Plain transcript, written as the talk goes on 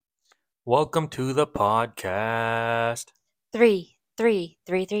Welcome to the podcast. Three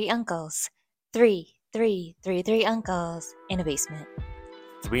uncles. Three uncles in a basement.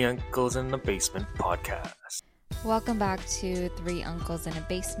 Three Uncles in the Basement podcast. Welcome back to Three Uncles in a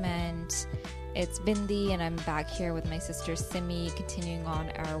Basement. It's Bindi, and I'm back here with my sister Simi, continuing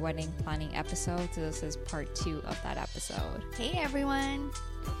on our wedding planning episode. So this is part 2 of that episode. Hey everyone!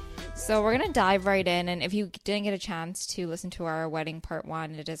 So we're gonna dive right in, and if you didn't get a chance to listen to our wedding part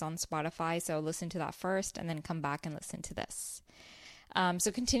 1, it is on Spotify. So listen to that first, and then come back and listen to this.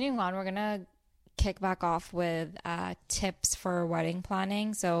 So continuing on, we're gonna kick back off with tips for wedding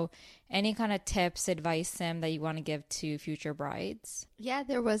planning. So any kind of tips, advice, Sim, that you want to give to future brides? Yeah,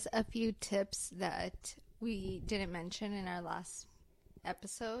 there was a few tips that we didn't mention in our last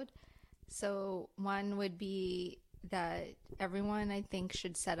episode. So one would be that everyone, I think,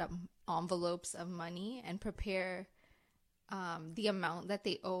 should set up envelopes of money and prepare the amount that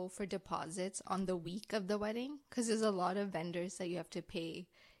they owe for deposits on the week of the wedding, because there's a lot of vendors that you have to pay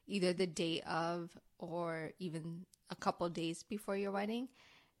either the day of or even a couple days before your wedding.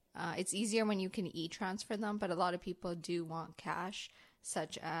 It's easier when you can e-transfer them, but a lot of people do want cash,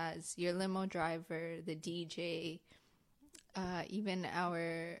 such as your limo driver, the DJ, even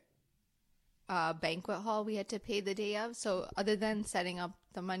our banquet hall we had to pay the day of. So other than setting up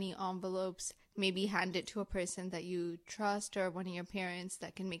the money envelopes, maybe hand it to a person that you trust or one of your parents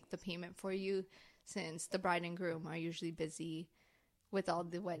that can make the payment for you, since the bride and groom are usually busy with all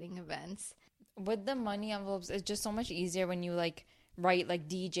the wedding events. With the money envelopes, it's just so much easier when you write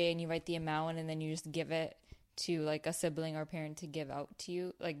DJ and you write the amount and then you just give it to like a sibling or parent to give out to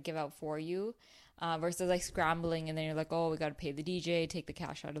you, give out for you, versus scrambling and then you're like, oh, we got to pay the DJ, take the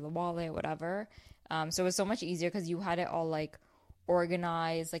cash out of the wallet, whatever. So it's so much easier because you had it all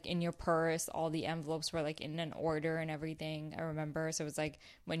organized in your purse. All the envelopes were in an order and everything, I remember. So it was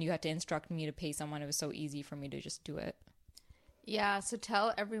when you had to instruct me to pay someone, it was so easy for me to just do it. Yeah, so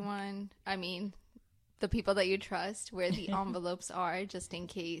tell everyone, the people that you trust, where the envelopes are, just in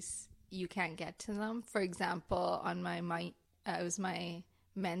case you can't get to them. For example, on it was my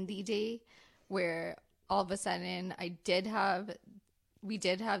Mendi day, where all of a sudden we did have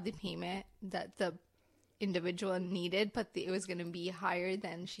the payment that the individual needed, but it was going to be higher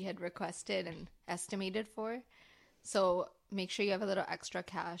than she had requested and estimated for. So make sure you have a little extra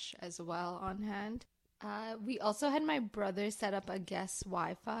cash as well on hand. We also had my brother set up a guest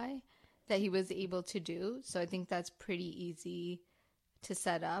Wi-Fi that he was able to do. So I think that's pretty easy to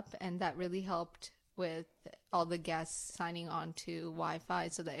set up. And that really helped with all the guests signing on to Wi-Fi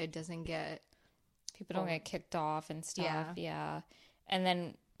so that it doesn't get... People don't get kicked off and stuff. Yeah. And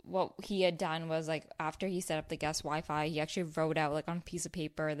then what he had done was after he set up the guest Wi-Fi, he actually wrote out on a piece of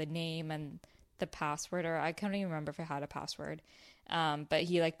paper the name and the password, or I can't even remember if it had a password. But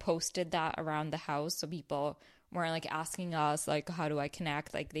he posted that around the house so people weren't asking us how do I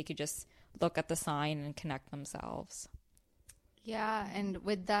connect? They could just look at the sign and connect themselves. Yeah, and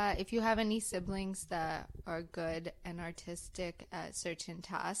with that, if you have any siblings that are good and artistic at certain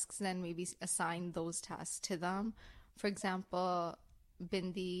tasks, then maybe assign those tasks to them. For example,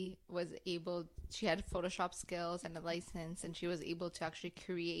 Bindi she had Photoshop skills and a license, and she was able to actually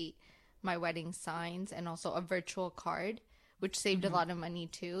create my wedding signs and also a virtual card, which saved a lot of money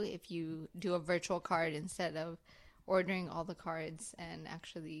too if you do a virtual card instead of ordering all the cards and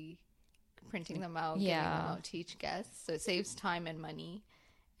actually printing them out, giving them out to each guest. So it saves time and money.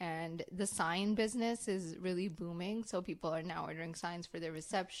 And the sign business is really booming, so people are now ordering signs for their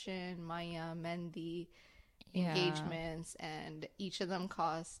reception, Maya, Mendi, engagements, and each of them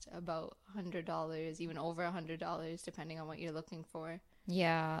cost about $100, even over $100, depending on what you're looking for.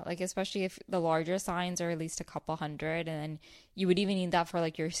 Yeah, especially if the larger signs are at least a couple hundred, and then you would even need that for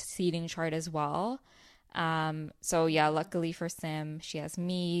your seating chart as well. So yeah, luckily for Sim, she has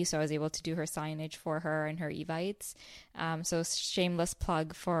me, so I was able to do her signage for her and her evites. So shameless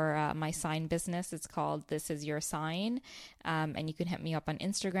plug for my sign business. It's called This Is Your Sign. And you can hit me up on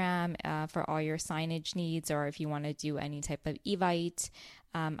Instagram for all your signage needs, or if you want to do any type of evite,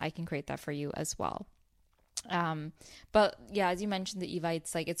 I can create that for you as well. But yeah, as you mentioned, the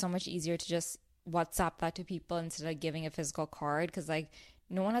evites, it's so much easier to just WhatsApp that to people instead of giving a physical card, because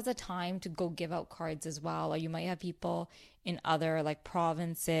no one has the time to go give out cards as well. Or you might have people in other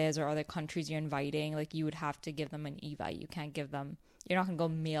provinces or other countries you're inviting. You would have to give them an evite. You can't give them, you're not going to go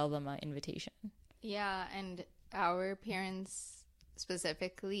mail them an invitation. Yeah, and our parents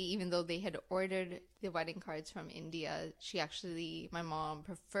specifically, even though they had ordered the wedding cards from India, my mom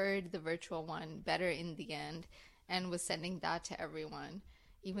preferred the virtual one better in the end and was sending that to everyone,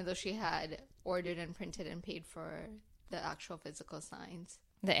 even though she had ordered and printed and paid for the actual physical signs.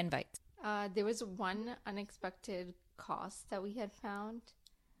 The invite. There was one unexpected cost that we had found,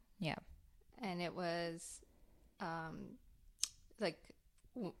 Yeah. and it was like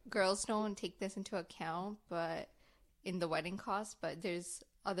girls don't take this into account, but in the wedding cost, but there's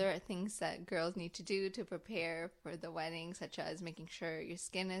other things that girls need to do to prepare for the wedding, such as making sure your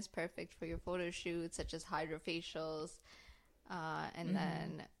skin is perfect for your photo shoot, such as hydrofacials, and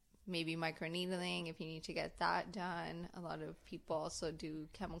then maybe microneedling if you need to get that done. A lot of people also do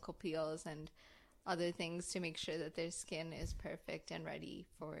chemical peels and other things to make sure that their skin is perfect and ready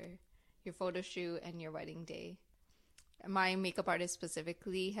for your photo shoot and your wedding day. My makeup artist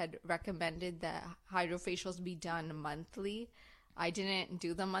specifically had recommended that hydrofacials be done monthly. I didn't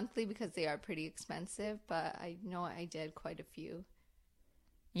do them monthly because they are pretty expensive, but I know I did quite a few.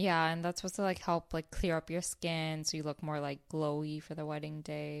 Yeah, and that's supposed to like help like clear up your skin so you look more like glowy for the wedding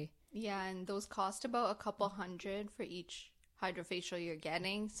day. Yeah, and those cost about a couple hundred for each hydrofacial you're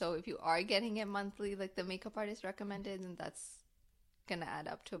getting. So if you are getting it monthly, like the makeup artist recommended, then that's gonna add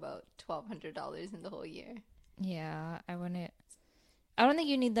up to about $1,200 in the whole year. Yeah, I don't think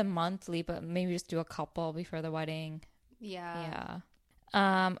you need them monthly, but maybe just do a couple before the wedding. Yeah.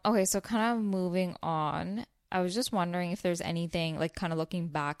 Yeah. Okay, so kind of moving on. I was just wondering if there's anything like kind of looking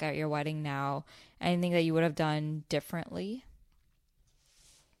back at your wedding now, anything that you would have done differently.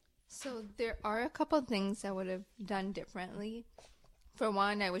 So there are a couple things I would have done differently. For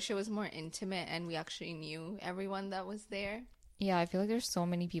one, I wish it was more intimate and we actually knew everyone that was there. Yeah, I feel like there's so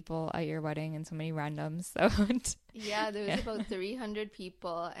many people at your wedding and so many randoms. So Yeah, there was about 300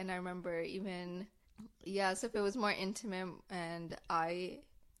 people, and I remember so if it was more intimate and I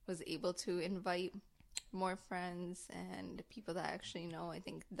was able to invite more friends and people that I actually know, I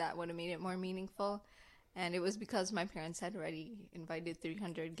think that would have made it more meaningful. And it was because my parents had already invited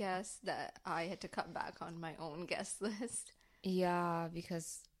 300 guests that I had to cut back on my own guest list. yeah,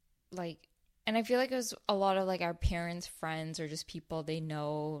 because like, and I feel like it was a lot of like our parents' friends or just people they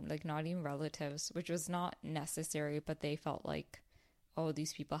know, like not even relatives, which was not necessary, but they felt like, oh,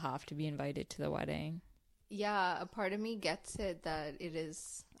 these people have to be invited to the wedding. Yeah, a part of me gets it that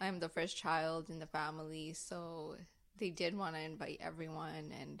I'm the first child in the family, so they did want to invite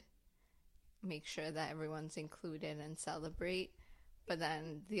everyone and make sure that everyone's included and celebrate. But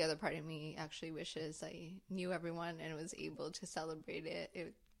then the other part of me actually wishes I knew everyone and was able to celebrate it. I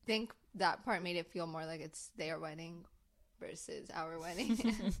think that part made it feel more like it's their wedding versus our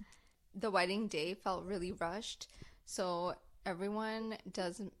wedding. The wedding day felt really rushed, so everyone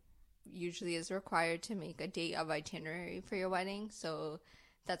usually is required to make a day of itinerary for your wedding. So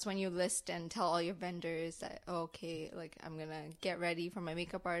that's when you list and tell all your vendors that, okay, like I'm gonna get ready for my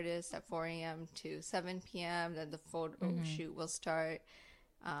makeup artist at 4 a.m. to 7 p.m. Then the photo shoot will start.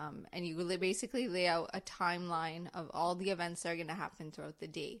 And you basically lay out a timeline of all the events that are gonna happen throughout the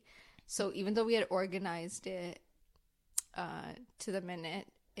day. So even though we had organized it to the minute,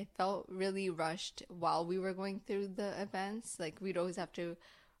 it felt really rushed while we were going through the events. Like we'd always have to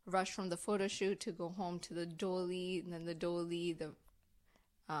rush from the photo shoot to go home to the dolly, and then the dolly,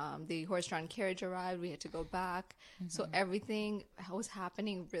 the horse-drawn carriage arrived. We had to go back. So everything was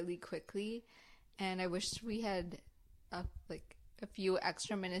happening really quickly, and I wish we had a few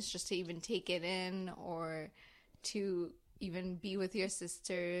extra minutes just to even take it in, or to even be with your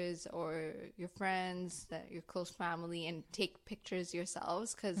sisters or your friends, your close family, and take pictures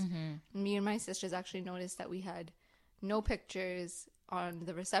yourselves. Because me and my sisters actually noticed that we had no pictures on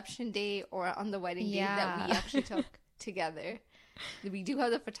the reception day or on the wedding day that we actually took together. We do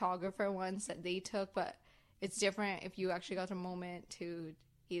have the photographer ones that they took, but it's different if you actually got a moment to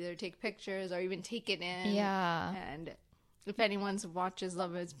either take pictures or even take it in. Yeah. And if anyone's watches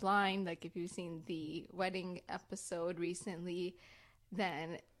Love is Blind, like if you've seen the wedding episode recently,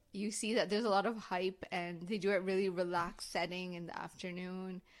 then you see that there's a lot of hype, and they do a really relaxed setting in the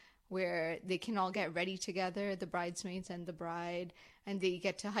afternoon where they can all get ready together, the bridesmaids and the bride, and they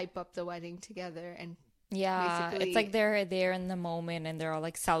get to hype up the wedding together. And yeah, basically, it's like they're there in the moment and they're all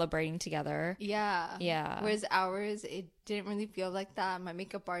like celebrating together. Yeah. Whereas ours, it didn't really feel like that. My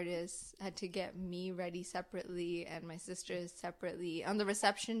makeup artist had to get me ready separately and my sisters separately. On the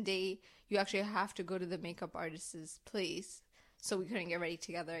reception day, you actually have to go to the makeup artist's place, so we couldn't get ready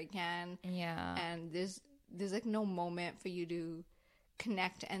together again. Yeah. And there's like no moment for you to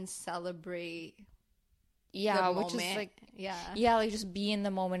connect and celebrate. Yeah, the which moment. is like, yeah, like just be in the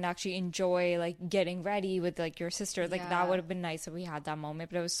moment, actually enjoy like getting ready with like your sister. Like that would have been nice if we had that moment,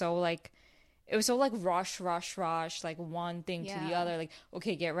 but it was so like rush, like one thing to the other. Like,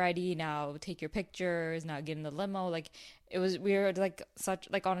 okay, get ready now, take your pictures, now get in the limo. Like we were like such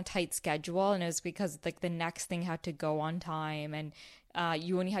like on a tight schedule, and it was because like the next thing had to go on time, and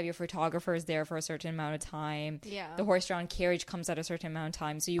You only have your photographers there for a certain amount of time. Yeah. The horse-drawn carriage comes at a certain amount of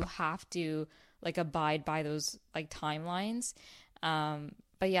time, so you have to like abide by those like timelines.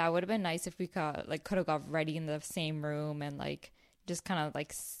 But yeah, it would have been nice if we could have got ready in the same room and like just kind of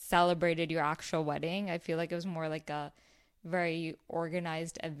like celebrated your actual wedding. I feel like it was more like a very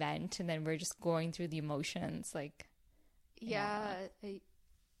organized event, and then we're just going through the emotions. Like, Yeah, I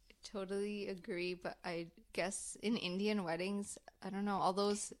totally agree. But I guess in Indian weddings, I don't know, all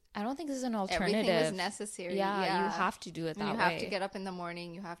those, I don't think this is an alternative. everything was necessary. Yeah, you have to do it And that you way. have to get up in the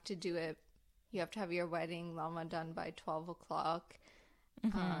morning. You have to do it. You have to have your wedding lama done by 12 o'clock.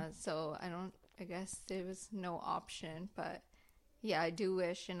 So I guess there was no option. But yeah, I do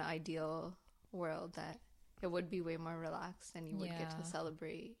wish in an ideal world that it would be way more relaxed and you would get Yeah. to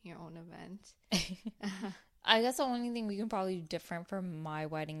celebrate your own event. I guess the only thing we can probably do different for my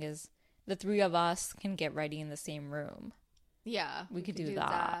wedding is the three of us can get ready in the same room. Yeah, We could do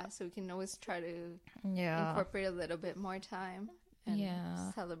that. So we can always try to Yeah. incorporate a little bit more time and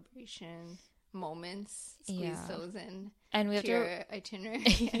Yeah. celebration moments. Squeeze Yeah. those in And we have to to, your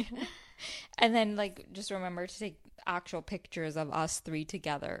itinerary. and then like just remember to take actual pictures of us three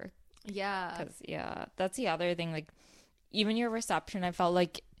together. Yeah. Because, yeah, that's the other thing. Like, even your reception, I felt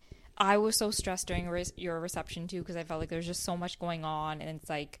like I was so stressed during your reception too, because I felt like there's just so much going on. And it's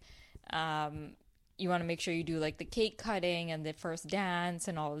like, you want to make sure you do like the cake cutting and the first dance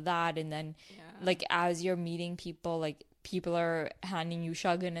and all of that. And then, like, as you're meeting people, like, people are handing you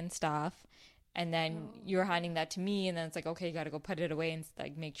shuggan and stuff. And then you're handing that to me. And then it's like, okay, you got to go put it away and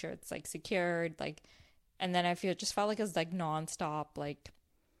like make sure it's like secured. Like, and then I just felt like it was like nonstop, like,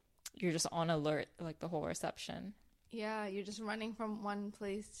 you're just on alert like the whole reception. Yeah, you're just running from one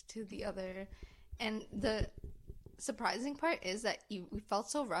place to the other. And the surprising part is that we felt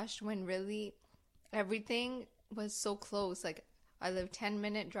so rushed when really everything was so close. Like, I live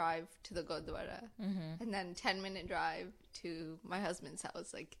 10-minute drive to the Gurdwara and then 10-minute drive to my husband's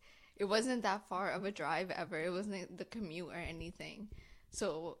house. Like, it wasn't that far of a drive ever. It wasn't the commute or anything.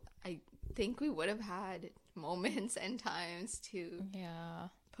 So I think we would have had moments and times to Yeah.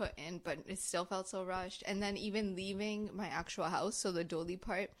 put in, but it still felt so rushed. And then even leaving my actual house, so the Doli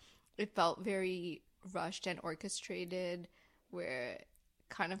part, it felt very rushed and orchestrated, where it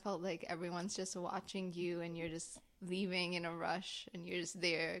kind of felt like everyone's just watching you and you're just leaving in a rush and you're just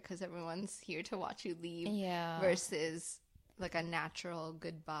there because everyone's here to watch you leave. Yeah. Versus like a natural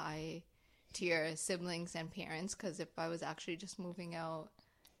goodbye to your siblings and parents, because if I was actually just moving out,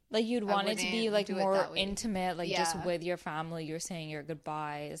 Like, you'd want it to be wouldn't like do it more that way. intimate, like just Yeah. with your family, you're saying your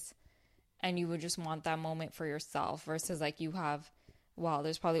goodbyes, and you would just want that moment for yourself versus like you have, wow,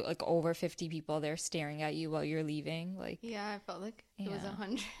 there's probably like over 50 people there staring at you while you're leaving. Like, yeah, I felt like it was Yeah.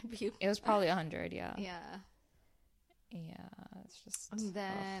 100 people. it was probably 100. Yeah. Yeah. Yeah. It's just. And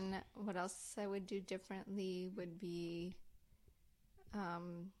then what else I would do differently would be,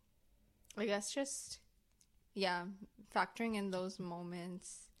 I guess just, yeah, factoring in those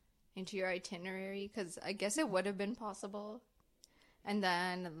moments into your itinerary, because I guess it would have been possible. And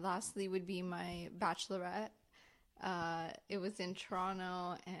then lastly would be my bachelorette. It was in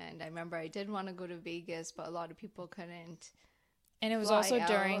Toronto, and I remember I did want to go to Vegas, but a lot of people couldn't. And it was fly also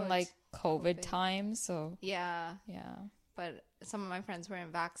during out. like COVID COVID. times, so Yeah. yeah. But some of my friends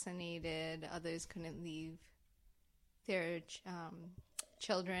weren't vaccinated. Others couldn't leave their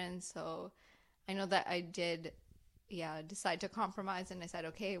children. So I know that I did, decide to compromise. And I said,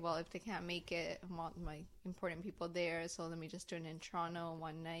 okay, well, if they can't make it, I want my important people there. So let me just do it in Toronto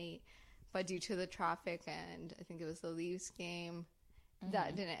one night. But due to the traffic and I think it was the Leafs game,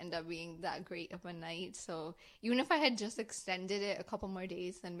 that didn't end up being that great of a night. So even if I had just extended it a couple more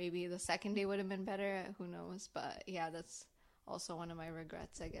days, then maybe the second day would have been better. Who knows? But yeah, that's also one of my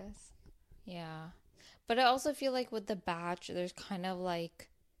regrets, I guess. Yeah. But I also feel like with the batch, there's kind of like,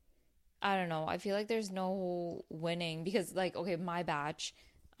 I don't know, I feel like there's no winning because like, okay, my batch,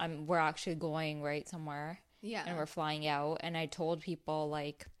 we're actually going right somewhere. Yeah. And we're flying out. And I told people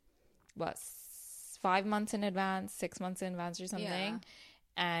like, what, 5 months in advance, 6 months in advance or something. Yeah.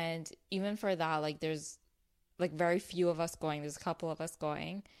 And even for that, like there's like very few of us going. There's a couple of us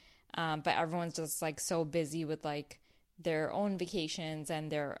going. But everyone's just like so busy with like their own vacations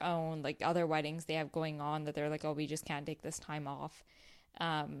and their own like other weddings they have going on that they're like, oh, we just can't take this time off.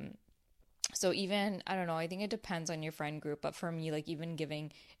 So even, I don't know, I think it depends on your friend group. But for me, like even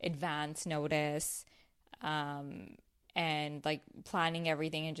giving advance notice, and like planning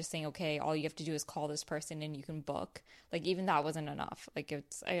everything and just saying, okay, all you have to do is call this person and you can book. Like even that wasn't enough. Like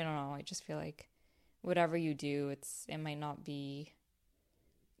it's, I don't know. I just feel like whatever you do, it might not be,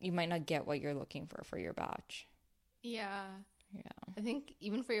 you might not get what you're looking for your batch. Yeah. Yeah. I think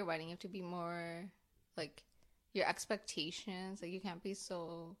even for your wedding, you have to be more like your expectations. Like you can't be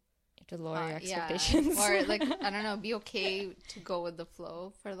so You have to lower your yeah. expectations. Or like I don't know, be okay to go with the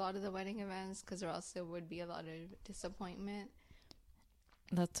flow for a lot of the wedding events, because or else there would be a lot of disappointment.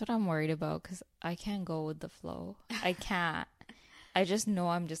 That's what I'm worried about, because I can't go with the flow. I can't. I just know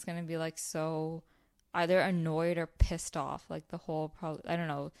I'm just gonna be like so either annoyed or pissed off. Like the whole I don't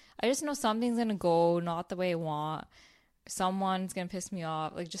know. I just know something's gonna go not the way I want. Someone's gonna piss me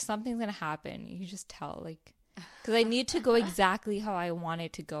off. Like just something's gonna happen. You just tell. Like because I need to go exactly how I want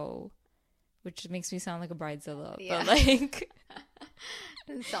it to go, which makes me sound like a bridezilla. Yeah. But like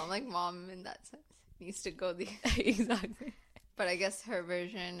It sound like mom in that sense needs to go the exactly. But I guess her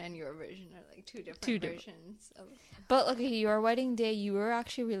version and your version are like two different versions of. But okay, your wedding day, you were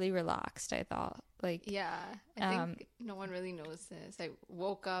actually really relaxed. I thought, like, Yeah, I think no one really knows this. I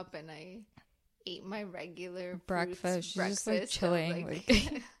woke up and I ate my regular breakfast. She's just like of, chilling,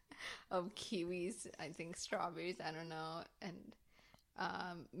 like, of kiwis. I think strawberries. I don't know.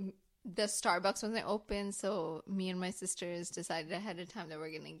 And the Starbucks wasn't open, so me and my sisters decided ahead of time that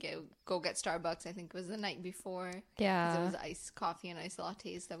we're gonna go get Starbucks. I think it was the night before. 'Cause yeah, it was iced coffee and iced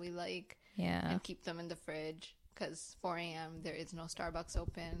lattes that we like, yeah, and keep them in the fridge because 4 a.m. there is no Starbucks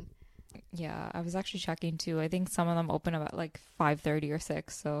open. yeah. I was actually checking too. I think some of them open about like 5:30 or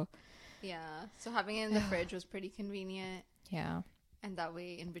 6. So Yeah, so having it in the fridge was pretty convenient. yeah, And that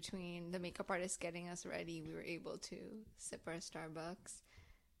way, in between the makeup artist getting us ready, we were able to sip our Starbucks.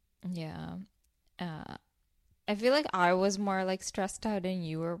 yeah. I feel like I was more like stressed out and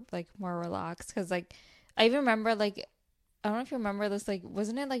you were like more relaxed because like I even remember like I don't know if you remember this, like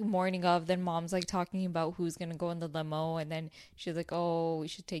wasn't it like morning of, then mom's like talking about who's gonna go in the limo, and then she was like, oh, we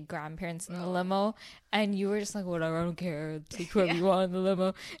should take grandparents in the limo, and you were just like, whatever, I don't care, take whoever you want in the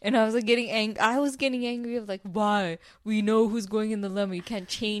limo. And I was like I was getting angry of like, why, we know who's going in the limo, you can't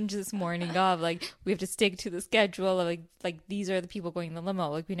change this morning of, like we have to stick to the schedule of like these are the people going in the limo,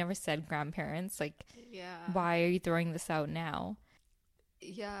 like we never said grandparents, like Yeah. why are you throwing this out now?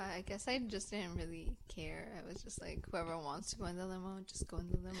 Yeah, I guess I just didn't really care. I was just like, whoever wants to go in the limo, just go in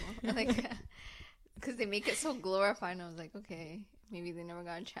the limo. Like, because they make it so glorified. I was like, okay, maybe they never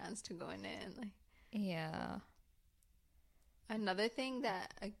got a chance to go in it. Like, Yeah. another thing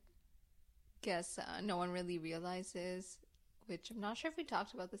that I guess no one really realizes, which I'm not sure if we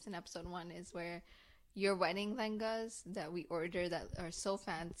talked about this in episode 1, is where your wedding lehengas that we order that are so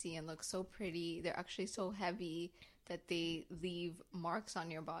fancy and look so pretty, they're actually so heavy that they leave marks on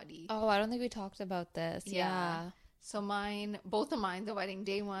your body. Oh, I don't think we talked about this. Yeah. So both of mine, the wedding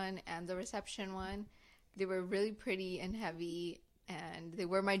day one and the reception one, they were really pretty and heavy, and they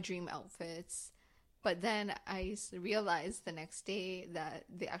were my dream outfits. But then I realized the next day that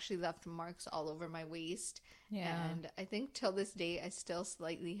they actually left marks all over my waist. Yeah. And I think till this day, I still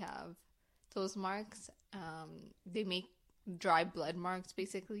slightly have those marks. They make dry blood marks,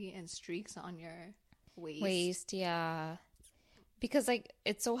 basically, and streaks on your waist. Yeah, because like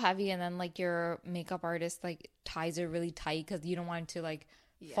it's so heavy, and then like your makeup artist like ties it really tight because you don't want it to like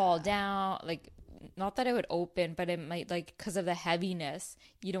fall down, like not that it would open, but it might, like because of the heaviness,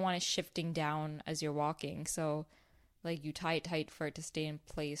 you don't want it shifting down as you're walking, so like you tie it tight for it to stay in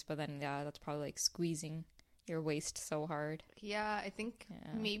place, but then yeah, that's probably like squeezing your waist so hard. Yeah, I think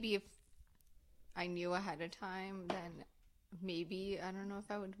maybe if I knew ahead of time, then maybe I don't know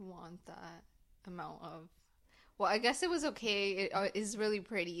if I would want that amount of. Well, I guess it was okay. It is really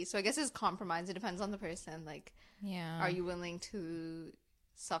pretty, so I guess it's compromise. It depends on the person. Like, Yeah, are you willing to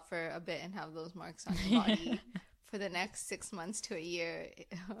suffer a bit and have those marks on your body for the next 6 months to a year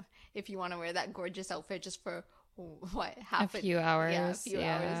if you want to wear that gorgeous outfit just for what, half a few hours? Yeah, a few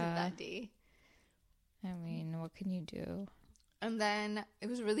hours in that day. I mean, what can you do? And then it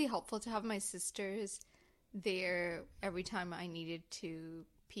was really helpful to have my sisters there every time I needed to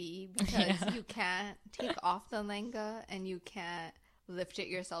pee, because you can't take off the lehenga and you can't lift it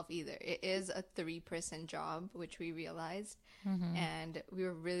yourself either. It is a 3-person job, which we realized. And we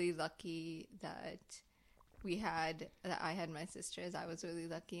were really lucky that I had my sisters. I was really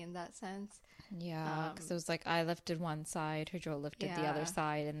lucky in that sense. Yeah, because it was like I lifted one side, her Joe lifted the Yeah. other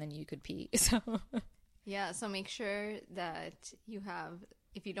side, and then you could pee. So Yeah, so make sure that you have,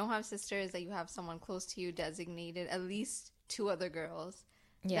 if you don't have sisters, that you have someone close to you designated, at least 2 other girls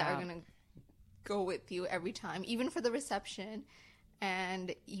that are going to go with you every time, even for the reception,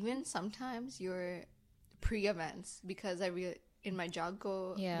 and even sometimes your pre-events, because in my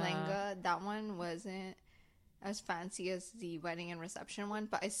Jago lehenga, that one wasn't as fancy as the wedding and reception one,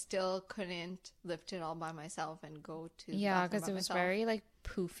 but I still couldn't lift it all by myself and go to the bathroom because by it was myself. very like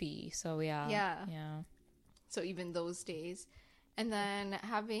poofy. So yeah. So even those days, And then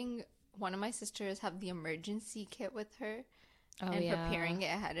having one of my sisters have the emergency kit with her Oh, and yeah. preparing it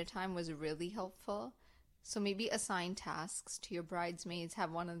ahead of time was really helpful. So maybe assign tasks to your bridesmaids,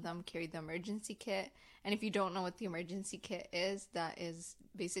 have one of them carry the emergency kit. And if you don't know what the emergency kit is, that is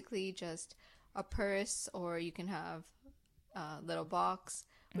basically just a purse, or you can have a little box,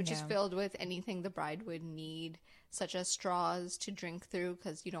 which is Yeah. filled with anything the bride would need, such as straws to drink through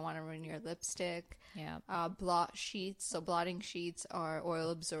because you don't want to ruin your lipstick. Yeah. Blot sheets. So blotting sheets are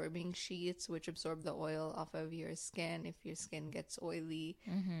oil absorbing sheets, which absorb the oil off of your skin if your skin gets oily,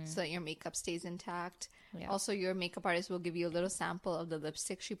 so that your makeup stays intact. Yeah. Also, your makeup artist will give you a little sample of the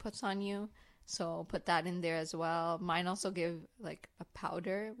lipstick she puts on you, so put that in there as well. Mine also give like a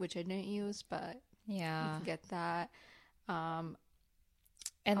powder, which I didn't use, but you Yeah. can get that.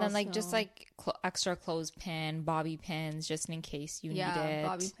 And then like just Also- like extra clothespin, bobby pins, just in case you need it.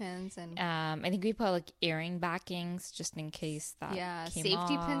 bobby pins and I think we put like earring backings just in case that came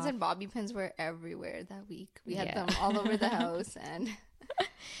safety pins off. and bobby pins were everywhere that week. We had Yeah. them all over the house, and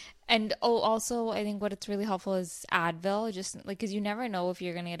And also I think what it's really helpful is Advil, just like because you never know if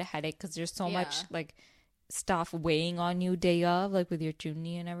you're gonna get a headache because there's so much Yeah. like stuff weighing on you day of, like with your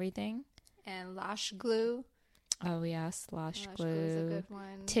chutney and everything. lash glue. Oh yes, lash Lash glue is a glue, good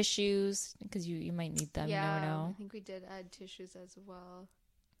one. tissues because you might need them. You never I know. think we did add tissues as well.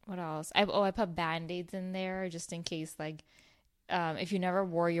 What else? I put band-aids in there just in case, like, if you never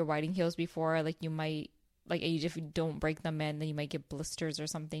wore your riding heels before, like you might, like, if you don't break them in, then you might get blisters or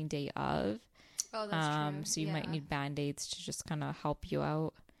something day of. Oh, that's true. So you might Yeah. need band-aids to just kind of help you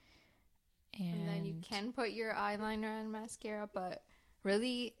out. And then you can put your eyeliner and mascara, but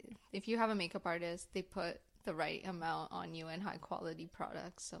really, if you have a makeup artist, they put the right amount on you and high quality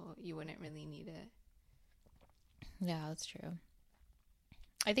products, so you wouldn't really need it. Yeah, that's true.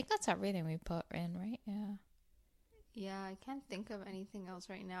 I think that's everything we put in, right? Yeah. Yeah, I can't think of anything else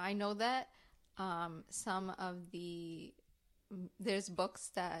right now. I know that some of there's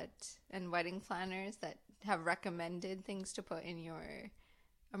books and wedding planners that have recommended things to put in your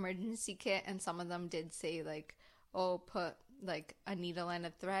emergency kit, and some of them did say like, oh, put like a needle and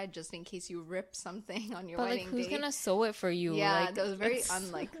a thread just in case you rip something on your But, like, wedding who's day. gonna sew it for you? Yeah, Like, that was very it's-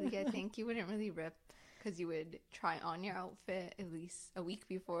 unlikely. I think you wouldn't really rip because you would try on your outfit at least a week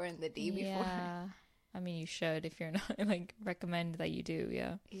before and the day before. Yeah. I mean, you should if you're not, like, recommend that you do,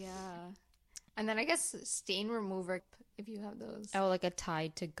 yeah. Yeah. And then I guess stain remover, if you have those. Oh, like a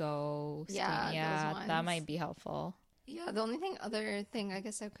Tide to go. Yeah, those yeah, that ones. might be helpful. Yeah, the only other thing I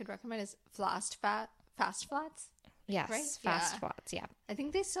guess I could recommend is fast flats. Yes, Right? fast Yeah. flats. Yeah, I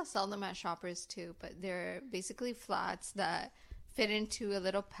think they still sell them at Shoppers too, but they're basically flats that fit into a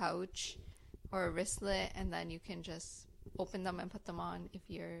little pouch or a wristlet, and then you can just open them and put them on if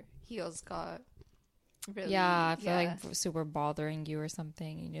your heels got really. yeah. I feel like super bothering you or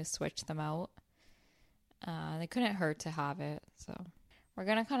something, you just switch them out. They couldn't hurt to have it. So we're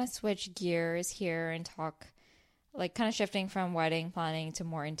gonna kind of switch gears here and talk, like, kind of shifting from wedding planning to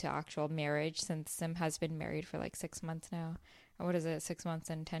more into actual marriage, since Sim has been married for like 6 months now. Or what is it? 6 months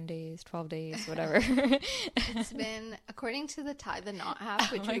and 10 days, 12 days, whatever. It's been, according to the Tie the Knot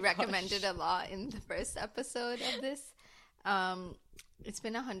app, which Oh my we recommended gosh. a lot in the first episode of this, it's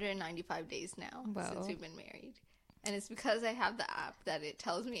been 195 days now Wow. since we've been married. And it's because I have the app that it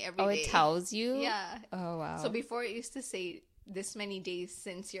tells me every day. Oh, it tells you? Yeah. Oh, wow. So before it used to say this many days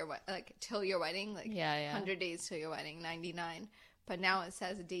since your till your wedding, like Yeah. 100 days till your wedding, 99. But now it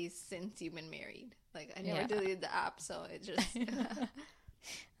says days since you've been married. Like I never Yeah. deleted the app, so it just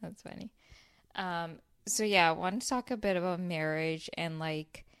That's funny. So yeah, I want to talk a bit about marriage and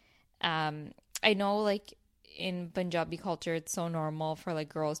like, I know like in Punjabi culture, it's so normal for like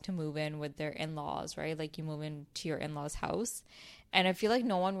girls to move in with their in-laws, right? Like you move into your in-laws' house. And I feel like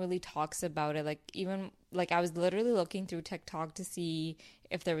no one really talks about it. Like even like I was literally looking through TikTok to see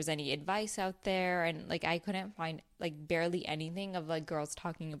if there was any advice out there, and like I couldn't find like barely anything of like girls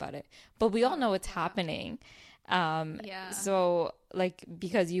talking about it. But we all know it's happening. yeah. So like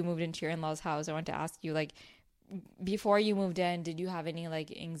because you moved into your in-laws' house, I want to ask you like before you moved in, did you have any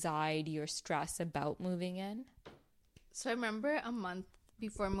like anxiety or stress about moving in? So I remember a month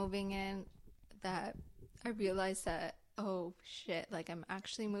before moving in that I realized that, oh shit, like I'm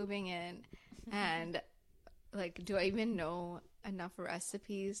actually moving in, and like do I even know enough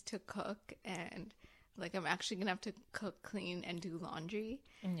recipes to cook, and like I'm actually gonna have to cook, clean, and do laundry.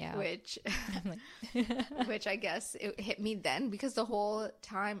 Yeah. Which which I guess it hit me then, because the whole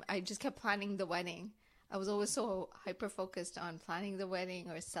time I just kept planning the wedding. I was always so hyper focused on planning the wedding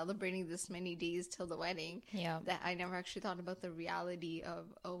or celebrating this many days till the wedding Yeah. that I never actually thought about the reality of,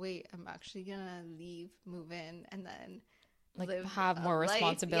 oh wait, I'm actually gonna leave, move in, and then like live have a more life.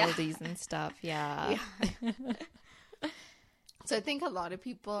 responsibilities and stuff. Yeah. Yeah. So I think a lot of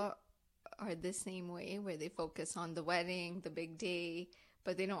people are the same way, where they focus on the wedding, the big day,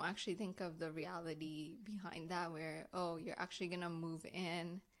 but they don't actually think of the reality behind that, where, oh, you're actually gonna move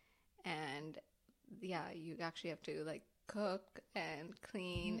in, and yeah, you actually have to like cook and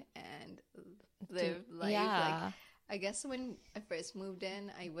clean and live life. Yeah. Like, I guess when I first moved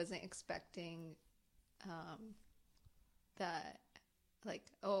in, I wasn't expecting that, like,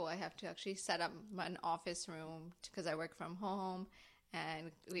 oh, I have to actually set up an office room because I work from home,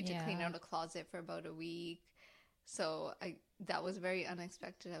 and we had to clean Yeah. out a closet for about a week. So that was very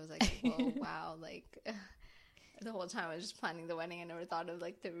unexpected. I was like, whoa, wow, like the whole time I was just planning the wedding. I never thought of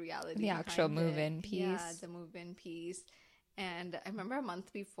like the reality, The actual behind move-in it. piece. Yeah, the move-in piece. And I remember a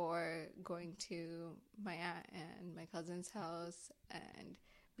month before going to my aunt and my cousin's house and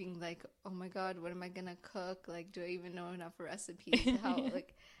being like, oh my God, what am I gonna cook? Like, do I even know enough recipes? How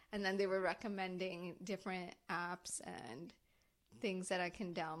like, and then they were recommending different apps and things that I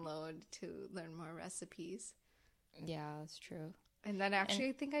can download to learn more recipes. Yeah, that's true. And then actually,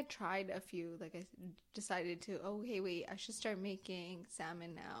 I think I tried a few. Like, I decided to, oh, hey, wait, I should start making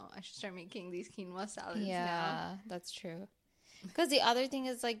salmon now. I should start making these quinoa salads now. Yeah, that's true. Because the other thing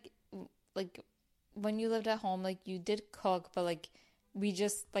is like when you lived at home, like you did cook, but like we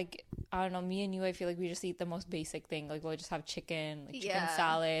just like, I don't know, me and you, I feel like we just eat the most basic thing. Like we'll just have chicken, like chicken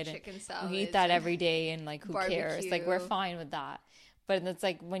salad. Chicken and salad. we eat that every day, and like who cares? Like we're Barbecue. fine with that. But it's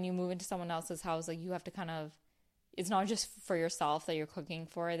like when you move into someone else's house, like you have to kind of, it's not just for yourself that you're cooking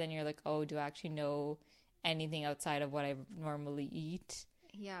for. Then you're like, oh, do I actually know anything outside of what I normally eat?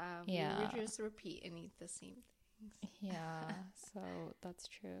 Yeah, Yeah. we would just repeat and eat the same things. Yeah, so that's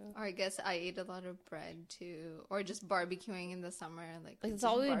true. Or I guess I ate a lot of bread too, or just barbecuing in the summer. Like Like just that's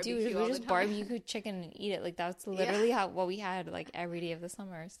all we would do is barbecue we all just the time. barbecue chicken and eat it. Like that's literally how what we had like every day of the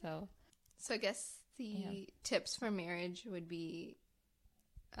summer. So So I guess the tips for marriage would be,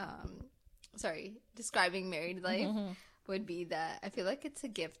 describing married life would be that I feel like it's a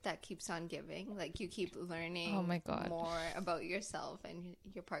gift that keeps on giving. Like you keep learning Oh my God. more about yourself and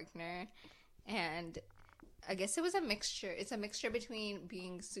your partner. And I guess it was a mixture. It's a mixture between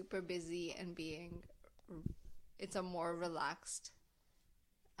being super busy and it's a more relaxed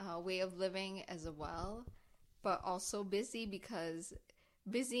way of living as well, but also busy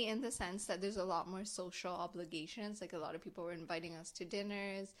in the sense that there's a lot more social obligations. Like a lot of people were inviting us to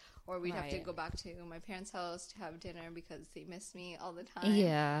dinners, or we'd have to Right. go back to my parents' house to have dinner because they miss me all the time.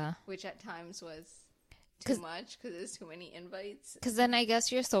 yeah, Which at times was too much because there's too many invites. because then I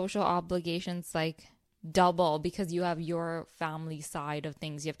guess your social obligations like double because you have your family side of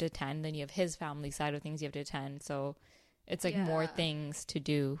things you have to attend, then you have his family side of things you have to attend. So it's like more Yeah. things to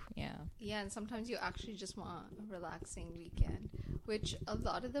do. Yeah. Yeah, and sometimes you actually just want a relaxing weekend, which a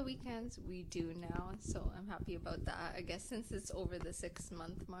lot of the weekends we do now. So I'm happy about that. I guess since it's over the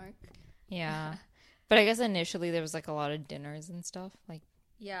 6-month mark. Yeah. But I guess initially there was like a lot of dinners and stuff. Like,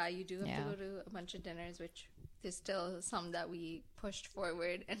 Yeah, you do have Yeah. to go to a bunch of dinners, which there's still some that we pushed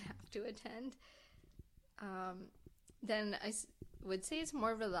forward and have to attend. Then would say it's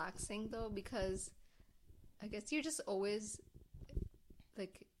more relaxing though, because I guess you're just always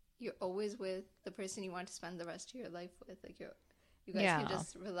you're always with the person you want to spend the rest of your life with. Like you guys can Yeah.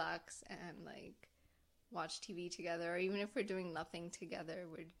 just relax and like watch TV together, or even if we're doing nothing together,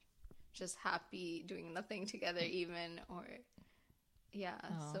 we're just happy doing nothing together even, or yeah.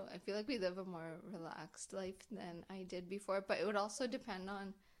 Oh. So I feel like we live a more relaxed life than I did before, but it would also depend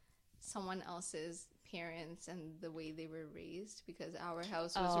on someone else's parents and the way they were raised, because our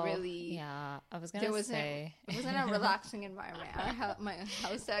house was really yeah. I was there gonna wasn't say it wasn't a relaxing environment. My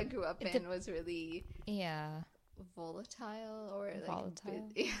house that I grew up in was really yeah. volatile, or like Volatile.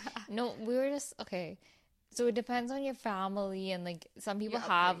 yeah. No, we were just okay. So it depends on your family, and like some people Your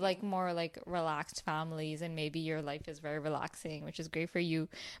have upbringing. like more like relaxed families, and maybe your life is very relaxing, which is great for you.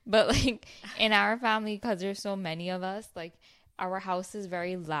 But like in our family, because there's so many of us, like our house is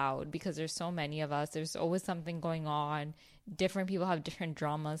very loud because there's so many of us. There's always something going on. Different people have different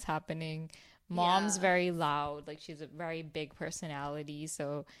dramas happening. Mom's Yeah. very loud, like she's a very big personality.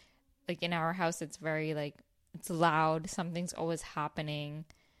 So like in our house, it's very like it's loud. Something's always happening.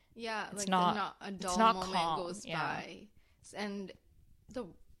 Yeah, It's like not- a it's dull not moment calm, goes yeah. by. And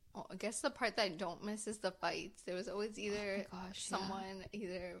I guess the part that I don't miss is the fights. There was always either gosh, yeah. someone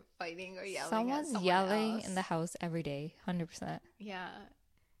either fighting or yelling at Someone's someone yelling else. in the house every day, 100%. Yeah.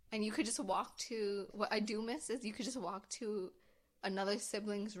 And you could just walk to, what I do miss is you could just walk to another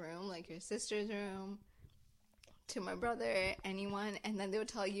sibling's room, like your sister's room, to my brother, anyone, and then they would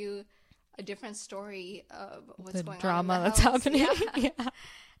tell you a different story of what's The going drama on in the that's house. happening. Yeah. Yeah.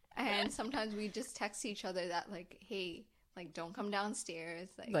 And sometimes we just text each other that like, hey, like don't come downstairs.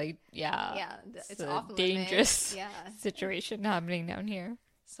 Like, yeah. yeah, it's a off limits. dangerous Yeah. situation happening down here.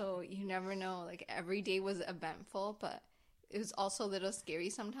 So you never know. Like every day was eventful, but it was also a little scary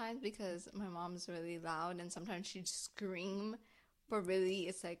sometimes because my mom's really loud and sometimes she'd scream, but really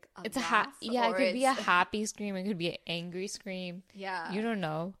it's like It's a laugh, yeah, it or could be a it's- happy scream, it could be an angry scream. yeah. You don't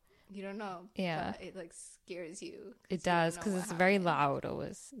know. You don't know. Yeah. But it like scares you. It you don't does know because what it's very happened. loud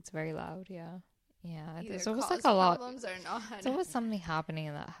always. It's very loud, yeah. Yeah. Either It's almost cause like a lot. problems or not. It's always something happening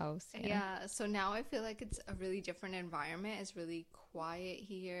in that house. Yeah. So now I feel like it's a really different environment. It's really quiet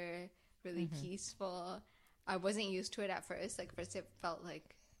here, really Mm-hmm. peaceful. I wasn't used to it at first. Like first it felt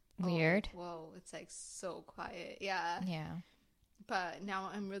like Weird. Oh, whoa, it's like so quiet. Yeah. Yeah. But now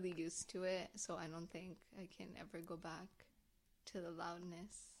I'm really used to it, so I don't think I can ever go back to the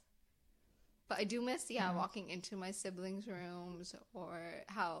loudness. But I do miss, walking into my siblings' rooms or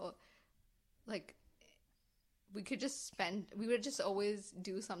how, like, we would just always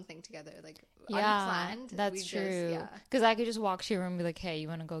do something together, like, unplanned. That's We just- true. Because I could just walk to your room and be like, hey, you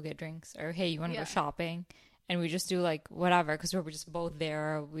want to go get drinks? Or hey, you want to Yeah. go shopping? And we just do like whatever because we were just both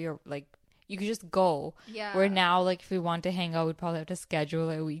there. We were like, you could just go. Yeah. Where now, like, if we want to hang out, we'd probably have to schedule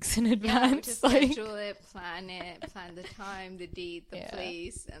it weeks in Yeah, we advance. just like, schedule it, plan the time, the date, the Yeah.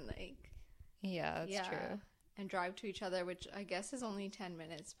 place, and, like, yeah, that's true. and drive to each other, which I guess is only 10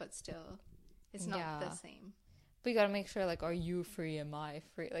 minutes, but still, it's not Yeah. the same. But you gotta make sure, like, are you free? Am I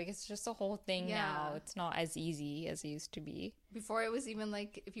free? Like, it's just a whole thing now. Yeah. It's not as easy as it used to be. Before it was even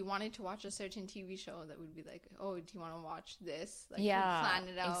like if you wanted to watch a certain TV show, that would be like, oh, do you want to watch this? Like, we'd Yeah, plan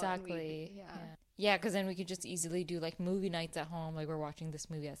it out. and exactly. yeah. Yeah, because then we could just easily do, like, movie nights at home. Like, we're watching this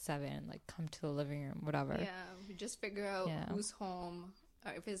movie at 7. Like, come to the living room, whatever. Yeah, we just figure out Yeah. who's home.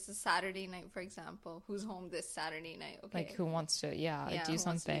 Or if it's a Saturday night, for example, who's home this Saturday night? Okay, Like, who wants to, who do wants to do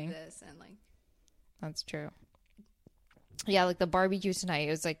something. this and like, That's true. Yeah, like the barbecue tonight, it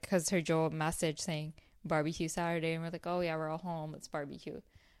was like because her Joe message saying barbecue Saturday, and we're like, oh yeah, we're all home, let's barbecue.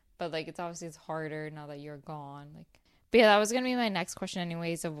 But like, it's harder now that you're gone. Like, but yeah, that was gonna be my next question,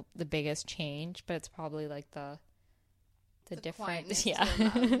 anyways, of the biggest change. But it's probably like the difference. quietness to Yeah. the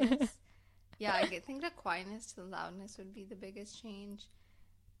loudness. Yeah, I think the quietness to the loudness would be the biggest change,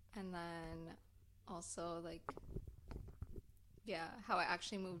 and then also like, yeah, how I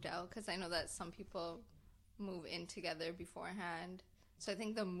actually moved out, because I know that some people move in together beforehand. So I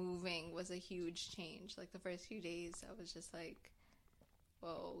think the moving was a huge change. Like the first few days, I was just like,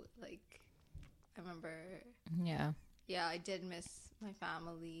 whoa, like I remember, Yeah. yeah, I did miss my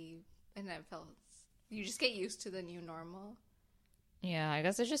family, and I felt you just get used to the new normal. Yeah, I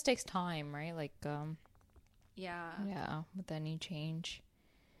guess it just takes time, right? Like, Yeah. yeah, with any change.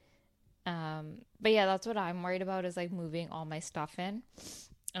 But yeah, that's what I'm worried about is like moving all my stuff in.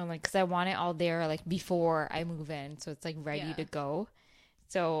 And like, cause I want it all there like before I move in. So it's like ready Yeah. to go.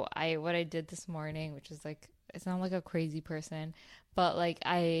 So what I did this morning, which is like, it's not like a crazy person, but like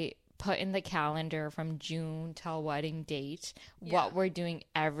I put in the calendar from June till wedding date, Yeah. what we're doing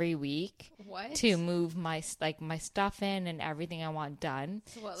every week What? to move my stuff in and everything I want done.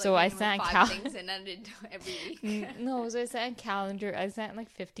 So, what, like So I minimum sent 5 cal- things and then did every week. No, so I sent like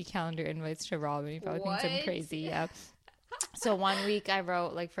 50 calendar invites to Robin. He probably thinks I'm What? crazy. Yeah. So one week I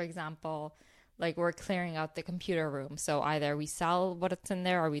wrote, like, for example, like we're clearing out the computer room. So either we sell what's in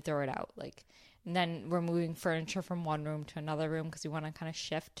there or we throw it out. Like, and then we're moving furniture from one room to another room because we want to kind of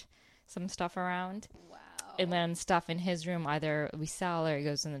shift some stuff around. Wow. And then stuff in his room, either we sell or it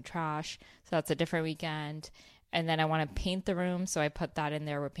goes in the trash. So that's a different weekend. And then I want to paint the room. So I put that in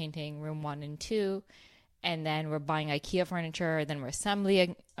there. We're painting room 1 and 2. And then we're buying IKEA furniture. Then we're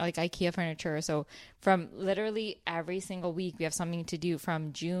assembling like IKEA furniture. So from literally every single week, we have something to do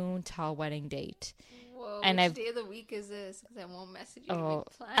from June till wedding date. Whoa, and which I've- day of the week is this? Because I won't message you. to Oh,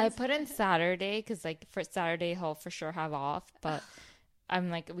 make plans. I put in Saturday because like for Saturday he'll for sure have off. But I'm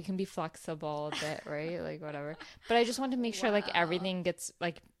like, we can be flexible a bit, right? Like whatever. But I just want to make sure like Wow. everything gets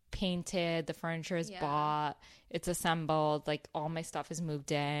like painted, the furniture is Yeah. bought, it's assembled, like all my stuff is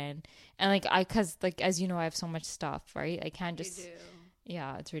moved in. And like cause like as you know, I have so much stuff, right? I can't You just do.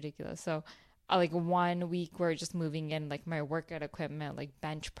 yeah, it's ridiculous. So like 1 week we're just moving in like my workout equipment, like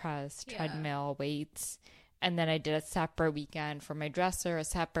bench press, Yeah. treadmill, weights. And then I did a separate weekend for my dresser, a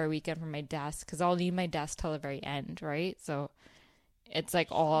separate weekend for my desk, because I'll need my desk till the very end, right? So it's like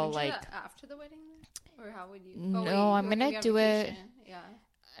all Would you do like that after the wedding, then? Or how would you? No, I'm gonna you have do it- vacation. Yeah.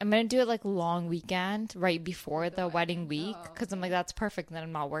 I'm gonna do it like long weekend right before The the wedding wedding. week, Oh, because I'm okay. like that's perfect. Then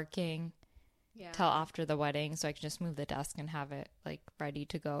I'm not working Yeah. till after the wedding, so I can just move the desk and have it like ready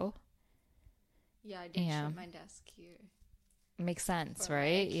to go. Yeah, I did Yeah. ship my desk here. Makes sense, for my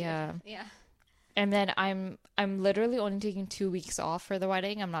right? kid. Yeah. Yeah. And then I'm literally only taking 2 weeks off for the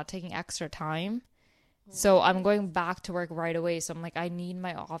wedding. I'm not taking extra time. So I'm going back to work right away. So I'm like, I need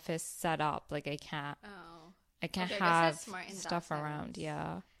my office set up. Like I can't Oh. I can't Okay, I guess have that's smart in that stuff around. sense.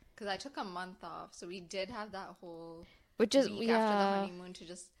 Yeah. Because I took a month off, so we did have that whole Which is week after the yeah. honeymoon to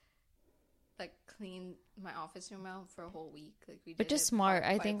just like clean my office room out for a whole week. Like we did Which is it smart.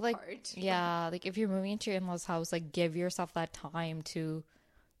 part I by think like part. yeah, like if you're moving into your in-laws house, like give yourself that time to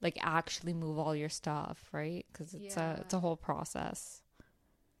like actually move all your stuff, right? Because it's a whole process.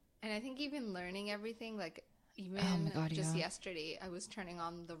 And I think even learning everything, like even Oh my God, just yeah. yesterday, I was turning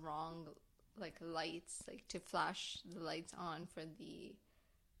on the wrong like lights, like to flash the lights on for the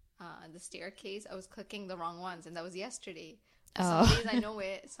staircase. I was clicking the wrong ones, and that was yesterday. Oh. Some days I know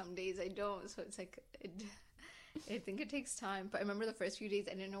it, some days I don't. So it's like I think it takes time. But I remember the first few days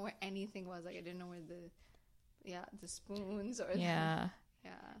I didn't know where anything was. Like I didn't know where the spoons or Yeah.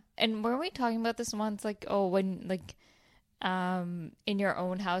 yeah. And were we talking about this once? Like, oh, when like in your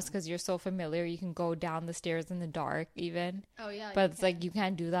own house, because you're so familiar, you can go down the stairs in the dark even. Oh yeah. But you it's like can. you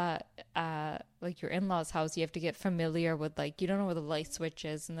can't do that like your in-laws house. You have to get familiar with like you don't know where the light switch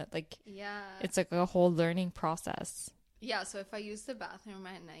is, and that like Yeah. it's like a whole learning process. Yeah, so if I use the bathroom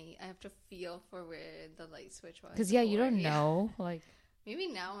at night, I have to feel for where the light switch was. Because yeah, you or- don't yeah. know. Like Maybe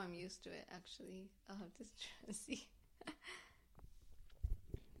now I'm used to it, actually. I'll have to see.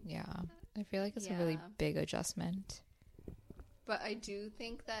 yeah, I feel like it's a really Yeah. big adjustment. But I do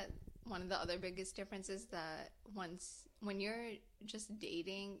think that one of the other biggest differences that when you're just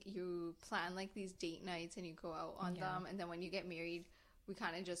dating, you plan like these date nights and you go out on Yeah. them. And then when you get married, we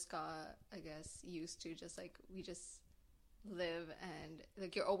kind of just got, I guess, used to just like, we just live and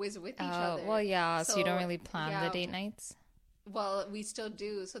like you're always with each other. Well, yeah. So you don't So, really plan yeah, the date nights. Well, we still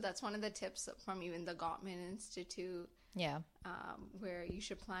do. So that's one of the tips from even the Gottman Institute, Yeah. where you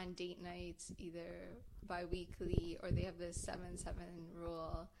should plan date nights either bi-weekly or they have this 7-7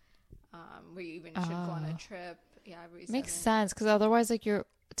 rule, where you even should go on a trip. Yeah, every Makes 7. sense because otherwise, like you're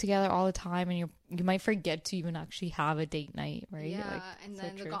together all the time, and you might forget to even actually have a date night, right? Yeah, Like, and so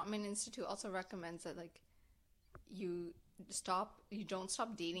then the true. Gottman Institute also recommends that like you don't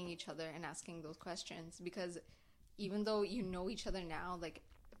stop dating each other and asking those questions, because even though you know each other now, like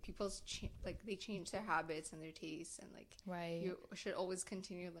like they change their habits and their tastes, and like Right. you should always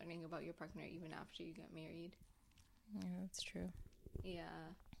continue learning about your partner even after you get married. Yeah, that's true. Yeah.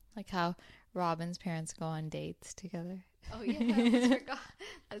 Like how Robin's parents go on dates together. Oh yeah, I almost forgot.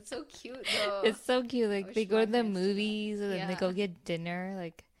 That's so cute though. It's so cute. Like wish they go my to the parents did that. movies and then they Yeah. go get dinner.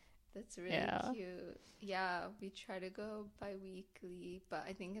 Like That's really Yeah. cute. Yeah, we try to go bi-weekly, but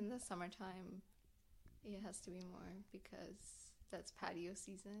I think in the summertime it has to be more because that's patio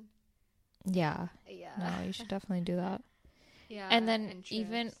season. yeah, Yeah. no, you should definitely do that. Yeah. And then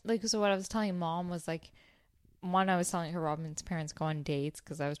even trips. like so, what I was telling mom was like, one, I was telling her Robin's parents go on dates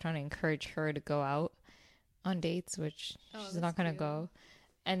because I was trying to encourage her to go out on dates, which Oh, she's that's not gonna cute. go.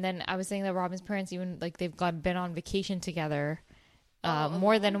 And then I was saying that Robin's parents even like they've been on vacation together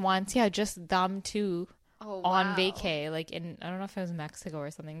more than once. Yeah, just them two Oh, on wow. vacay. Like in I don't know if it was Mexico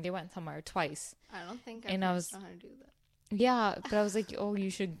or something. They went somewhere twice. I don't think And I I know was- how to do that. Yeah, but I was like, oh, you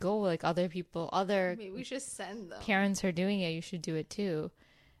should go. Like other Maybe we should send them. parents are doing it. You should do it too.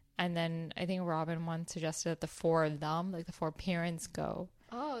 And then I think Robin once suggested that the four of them, like the four parents, go.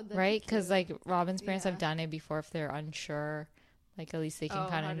 Oh, that'd be Right? Because cute. like Robin's parents have Yeah. done it before if they're unsure. Like at least they can Oh,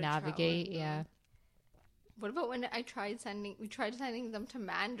 kind how of to travel navigate. and Yeah. go. What about when we tried sending them to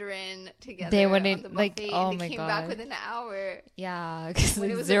Mandarin together? They on wouldn't, the like, buffet, oh and my they came back God. within an hour. Yeah. Because When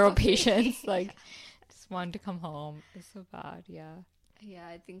it like was a zero buffet. patience. Like just wanted to come home. It's so bad. Yeah. Yeah,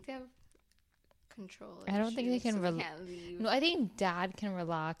 I think they have control. I don't think they issues, can so rel- can't leave. No, I think dad can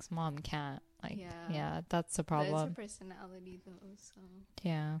relax. Mom can't. Like, Yeah. yeah, that's the That is her problem. personality, though. So,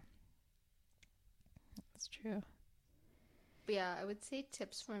 Yeah. That's true. but yeah, I would say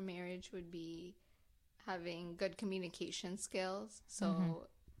tips for marriage would be having good communication skills. So, Mm-hmm.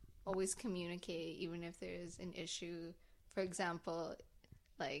 always communicate, even if there's an issue. For example,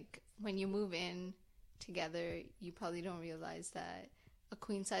 like when you move in together, you probably don't realize that a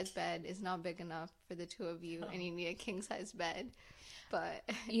queen size bed is not big enough for the two of you, and you need a king size bed. But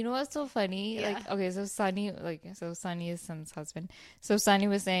You know what's so funny? Yeah. Like, okay, so Sunny is Sim's husband. So Sunny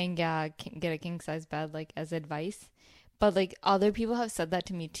was saying, yeah, get a king size bed, like, as advice. But, like, other people have said that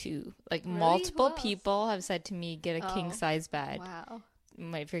to me, too. Like, Really? multiple Who else? people have said to me, get a king Oh, size bed wow,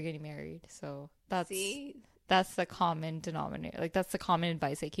 if you're getting married. So that's see, the common denominator. Like, that's the common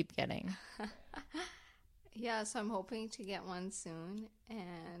advice I keep getting. yeah. So I'm hoping to get one soon,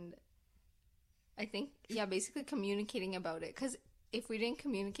 and I think, basically communicating about it. Because if we didn't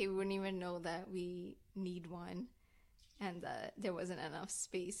communicate, we wouldn't even know that we need one and that there wasn't enough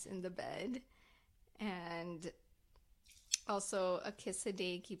space in the bed. And also, a kiss a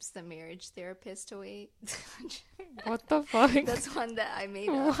day keeps the marriage therapist away. What the fuck? That's one that I made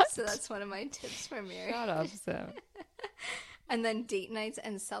up. What? So that's one of my tips for marriage. Shut up, Sim. And then date nights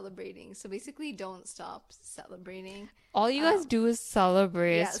and celebrating. So basically, don't stop celebrating. All you guys do is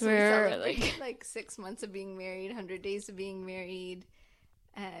celebrate. I So we swear. celebrated like 6 months of being married, 100 days of being married,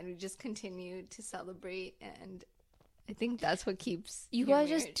 and we just continue to celebrate. And I think that's what keeps You your guys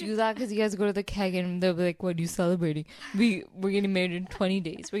just marriage. do that because you guys go to the keg and they'll be like, "What are you celebrating? We're getting married in 20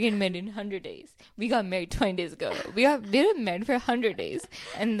 days. We're getting married in 100 days. We got married 20 days ago. We've been married for 100 days."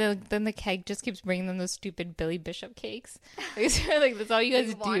 And then the keg just keeps bringing them those stupid Billy Bishop cakes. Like that's all you guys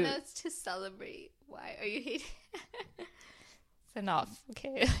They want do. us to celebrate. Why are you hating? It's enough,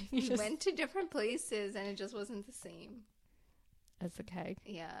 okay? You We just went to different places and it just wasn't the same. as the keg.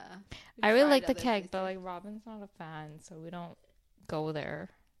 Yeah. We I really tried like the other keg, but places. like Robin's not a fan, so we don't go there.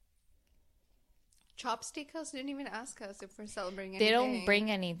 Chop Steakhouse didn't even ask us if we're celebrating They anything. don't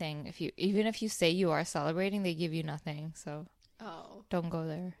bring anything. Even if you say you are celebrating, they give you nothing. So Oh. don't go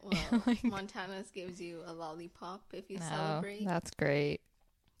there. Well, Like, Montana's gives you a lollipop if you no, celebrate. that's great.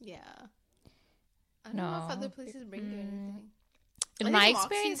 Yeah. I don't know if No. other places bring you anything. In I my think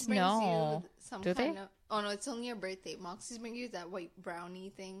Moxie's experience, brings no. you some Do they? kind of- oh no, it's only your birthday. Moxie's bring you that white brownie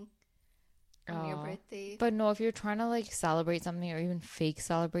thing on your Oh. birthday. But no, if you're trying to like celebrate something or even fake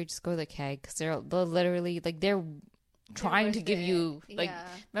celebrate, just go to the keg because they'll literally like they're trying to with give it. you like. Yeah.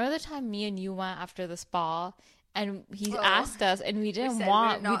 Remember the time me and you went after the spa, and he Oh. asked us, and we didn't said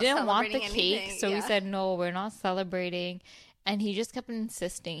want we're we not didn't want the celebrating cake, anything, so we yeah. said no, we're not celebrating. And he just kept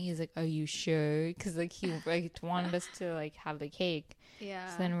insisting. He's like, "Are you sure?" Because like he like wanted us to like have the cake. Yeah.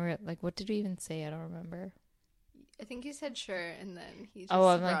 So then we're like, "What did we even say?" I don't remember. I think you said sure, and then he just Oh,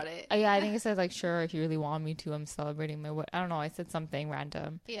 I'm brought like, it. yeah, I think it said like, "Sure, if you really want me to, I'm celebrating my." I don't know. I said something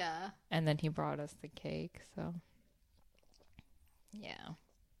random. Yeah. And then he brought us the cake, so yeah.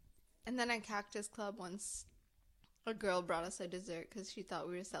 And then at Cactus Club once, a girl brought us a dessert because she thought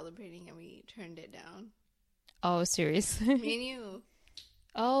we were celebrating, and we turned it down. Oh, seriously? Me and you.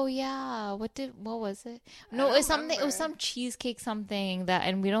 Oh yeah. What was it? I No, don't it was something. It was remember. some cheesecake something that,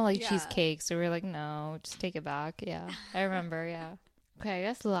 and we don't like Yeah. cheesecake, so we are like, no, just take it back. Yeah, I remember. Yeah. Okay, I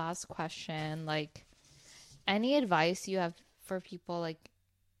guess last question. Like, any advice you have for people like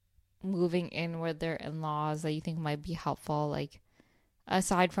moving in with their in-laws that you think might be helpful? Like,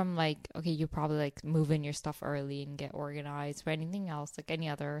 aside from like, okay, you probably like move in your stuff early and get organized, but anything else? Like, any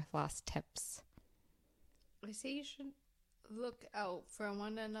other last tips? I say you should look out for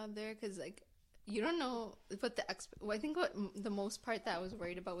one another because, like, you don't know what I think what the most part that I was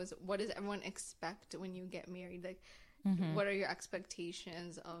worried about was what does everyone expect when you get married? Like, what are your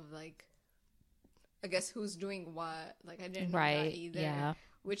expectations of, like, I guess who's doing what? Like, I didn't know that Right. either. Yeah.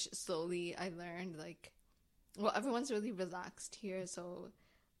 Which slowly I learned, like, well, everyone's really relaxed here, so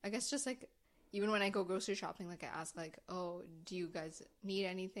I guess just like even when I go grocery shopping, like I ask, like, oh, do you guys need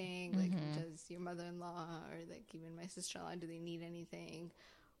anything? Like, does your mother-in-law or like even my sister-in-law, do they need anything?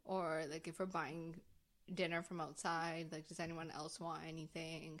 Or like if we're buying dinner from outside, like, does anyone else want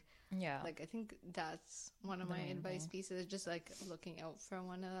anything? Yeah. Like, I think that's one of my advice pieces, just like looking out for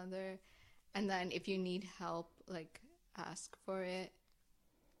one another. And then if you need help, like, ask for it.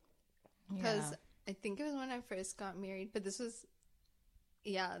 Because I think it was when I first got married, but this was,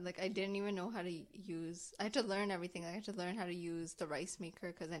 yeah, like, I didn't even know how to use, I had to learn everything. I had to learn how to use the rice maker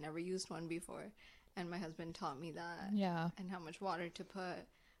because I never used one before. And my husband taught me that. Yeah. And how much water to put.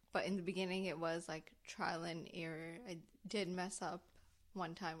 But in the beginning, it was like trial and error. I did mess up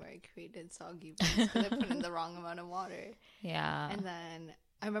one time where I created soggy buns because I put in the wrong amount of water. Yeah. And then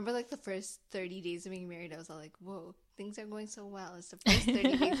I remember like the first 30 days of being married, I was all like, whoa, things are going so well. It's the first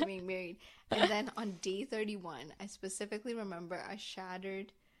 30 days of being married. And then on day 31, I specifically remember I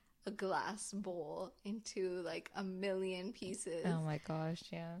shattered a glass bowl into like a million pieces. Oh my gosh,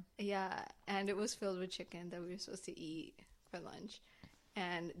 yeah. Yeah, and it was filled with chicken that we were supposed to eat for lunch.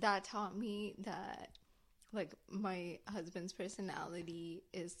 And that taught me that, like, my husband's personality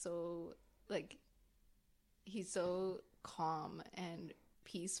is so, like, he's so calm and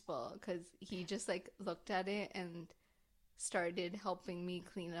peaceful because he just, like, looked at it and started helping me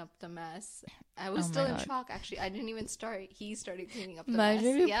clean up the mess. I was Oh my still in God. shock, actually. I didn't even start. He started cleaning up the Imagine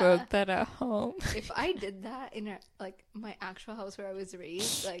mess. if you Yeah. broke that at home. If I did that in like my actual house where I was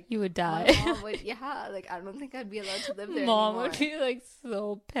raised, like, You would my die. mom would, yeah, like, I don't think I'd be allowed to live there Mom anymore. would be like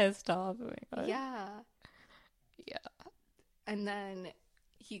so pissed off. Oh my God. Yeah. Yeah. And then,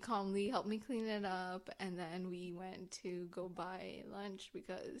 he calmly helped me clean it up, and then we went to go buy lunch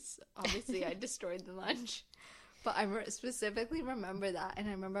because obviously I destroyed the lunch. But I specifically remember that, and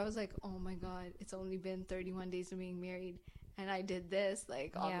I remember I was like, oh my god, it's only been 31 days of being married, and I did this.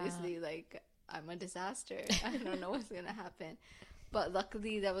 Like, obviously, like, I'm a disaster. I don't know what's gonna happen. But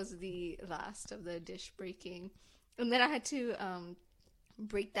luckily, that was the last of the dish breaking. And then I had to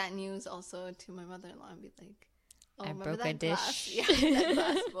break that news also to my mother-in-law and be like, oh, I remember broke that a glass? dish. Yeah, that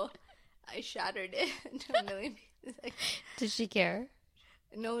glass bowl. I shattered it into a million pieces. Like, Did she care?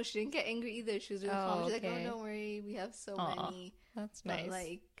 no, she didn't get angry either. She was really Oh, calm. She's okay. like, oh, don't worry. We have so Aw, many. That's But, nice.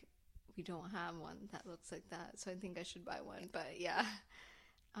 like, we don't have one that looks like that. So I think I should buy one. But, yeah.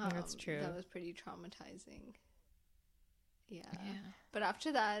 That's true. That was pretty traumatizing. Yeah. But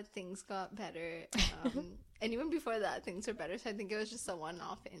after that, things got better. And even before that, things were better. So I think it was just a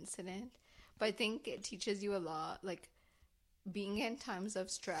one-off incident. But I think it teaches you a lot. Like, being in times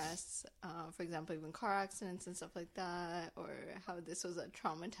of stress, for example, even car accidents and stuff like that, or how this was a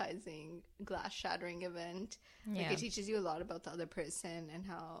traumatizing glass shattering event. Like, Yeah. it teaches you a lot about the other person and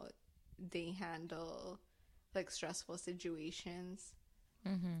how they handle, like, stressful situations.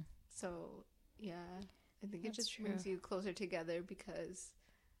 Mm-hmm. So, yeah, I think it That's just true. brings you closer together because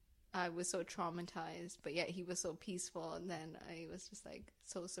I was so traumatized, but yet he was so peaceful. And then I was just like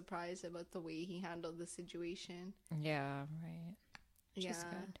so surprised about the way he handled the situation. Yeah, right. Which Yeah. is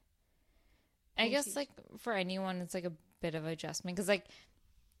good. I And guess, teach- like, for anyone, it's like a bit of adjustment because, like,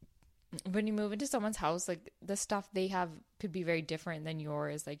 when you move into someone's house, like, the stuff they have could be very different than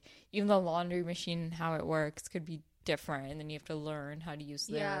yours. Like, even the laundry machine and how it works could be different, and then you have to learn how to use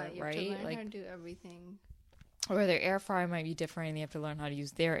Yeah, their, you have right? to learn Like, how to do everything. or their air fryer might be different, and you have to learn how to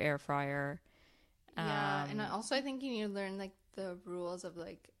use their air fryer. Yeah, and also I think you need to learn like the rules of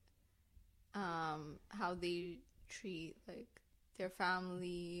like how they treat like their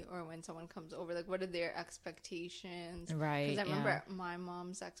family or when someone comes over, like what are their expectations? Right. Because I yeah. remember my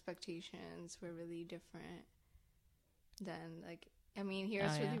mom's expectations were really different than like, I mean, here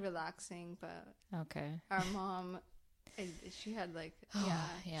it's Oh, really yeah. relaxing, but Okay. our mom, she had like, she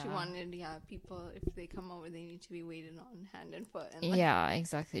Yeah. wanted, people, if they come over, they need to be waited on hand and foot. And like, Yeah,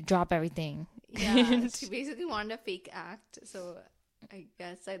 exactly. Drop everything. yeah, she basically wanted a fake act. So I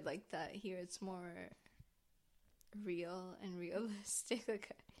guess I'd like that. Here it's more real and realistic.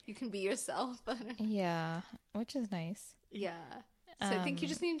 Like you can be yourself. But Yeah, which is nice. yeah. So I think you Um,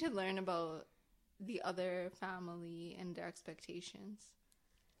 just need to learn about the other family and their expectations.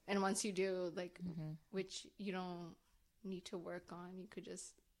 And once you do, like, Mm-hmm. which you don't need to work on, you could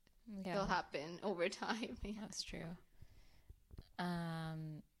just, Yeah, they'll happen over time. Yeah. that's true.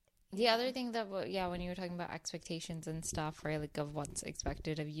 The other thing that, when you were talking about expectations and stuff, right, like of what's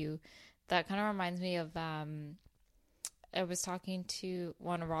expected of you, that kind of reminds me of, I was talking to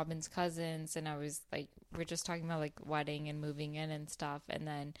one of Robin's cousins, and I was like, we're just talking about like wedding and moving in and stuff, and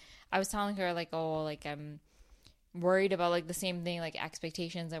then I was telling her like, oh, like I'm worried about like the same thing, like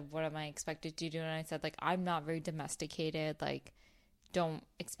expectations of what am I expected to do, and I said like I'm not very domesticated, like don't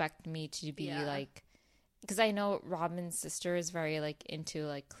expect me to be Yeah. like, because I know Robin's sister is very like into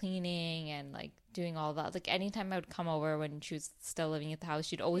like cleaning and like doing all that. Like anytime I would come over when she was still living at the house,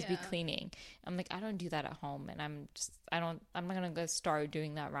 she'd always be Yeah. cleaning. I'm like, I don't do that at home, and I'm not gonna go start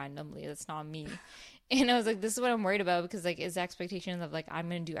doing that randomly. That's not me. And I was like, this is what I'm worried about, because like is the expectation of like I'm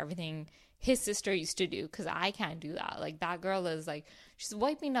gonna do everything his sister used to do, because I can't do that. Like that girl is like, she's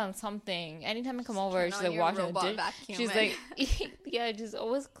wiping down something anytime I come over. turn She's on like your washing the robot dish. vacuum She's and- like, yeah, just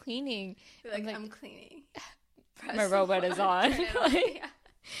always cleaning. You're like, like, I'm cleaning. my Press robot is on. turn it on. Like- Yeah.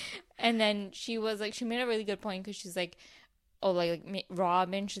 And then she was like, she made a really good point, because she's like, oh,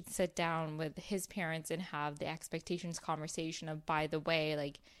 Robin should sit down with his parents and have the expectations conversation of, by the way,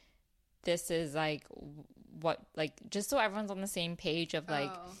 like, this is like what, like, just so everyone's on the same page of like,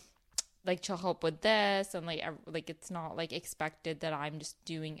 Oh. like she'll help with this, and like it's not like expected that I'm just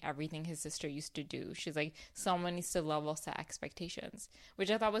doing everything his sister used to do. She's like, someone needs to level set expectations, which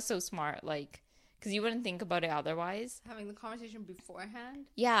I thought was so smart, like, because you wouldn't think about it otherwise. Having the conversation beforehand.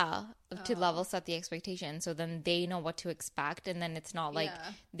 Yeah, to level set the expectation, so then they know what to expect, and then it's not like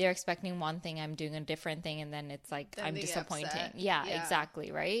Yeah. they're expecting one thing, I'm doing a different thing, and then it's like Then I'm they get disappointing. upset. Yeah, Yeah.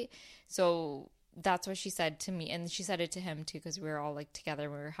 exactly, right? So that's what she said to me, and she said it to him too, because we were all like together,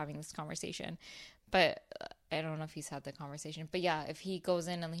 we were having this conversation. But I don't know if he's had the conversation, but yeah, if he goes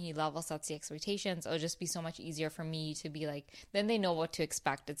in and he level sets the expectations, it'll just be so much easier for me to be like, then they know what to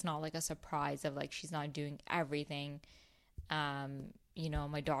expect. It's not like a surprise of like she's not doing everything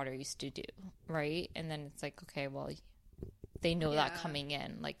my daughter used to do, right? And then it's like, okay, well, they know that Yeah. coming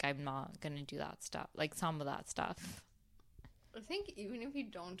in, like I'm not gonna do that stuff, like some of that stuff. I think even if you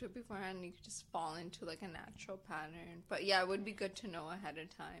don't do it beforehand, you could just fall into like a natural pattern. But yeah, it would be good to know ahead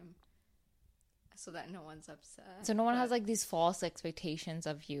of time so that no one's upset. So no one has like these false expectations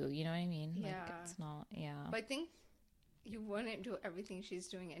of you. You know what I mean? Yeah. Like, it's not. Yeah. But I think you wouldn't do everything she's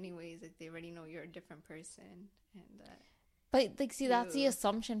doing anyways. Like they already know you're a different person, and that. But like, see, that's the You-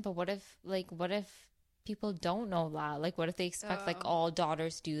 assumption. But what if people don't know that? Like, what if they expect like all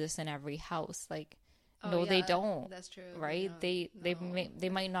daughters do this in every house? Like, no, they yeah, don't. That's true. Right? don't know. They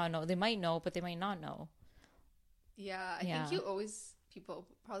might not know. They might know, but they might not know. Yeah, I Yeah. think people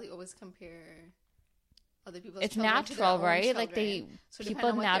probably always compare other people's It's children to their natural, own right? Like children. So depending people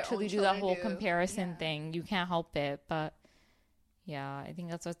on what their naturally own do that children whole do, comparison yeah. thing. You can't help it, but yeah, I think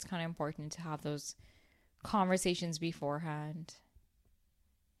that's what's kind of important to have those conversations beforehand.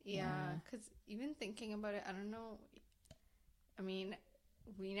 Yeah, Yeah. because even thinking about it, I don't know. I mean,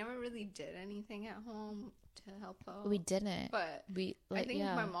 we never really did anything at home to help out. We didn't. But We I like think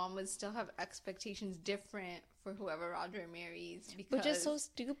yeah. my mom would still have expectations different for whoever Roger marries because Which is so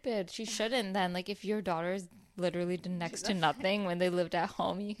stupid. She shouldn't then. Like, if your daughter's literally did next to nothing when they lived at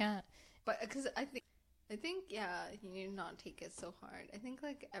home, you can't. But because I think yeah, you need to not take it so hard. I think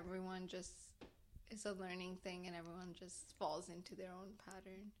like everyone just it's a learning thing, and everyone just falls into their own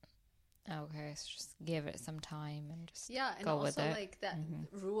pattern. Okay, so just give it some time and just Yeah, and go with also it. like that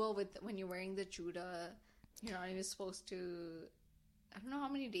rule with when you're wearing the juda, you're not even supposed to. I don't know how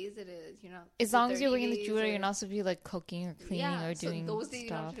many days it is. You know, As long as you're 30 wearing the days judo, or- you're not supposed to be like cooking or cleaning or doing so those days you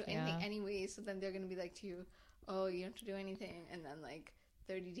don't have stuff. to do Yeah. anything anyway. So then they're gonna be like to you, "Oh, you don't have to do anything," and then like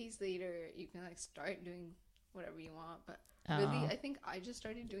 30 days later, you can like start doing whatever you want. But really, Oh. I think I just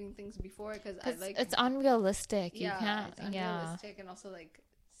started doing things before because I 'Cause like it's unrealistic. You yeah, can't. it's Yeah. unrealistic, and also like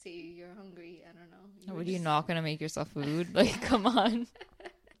say you're hungry. I don't know. What, are you not gonna make yourself food? Like, come on.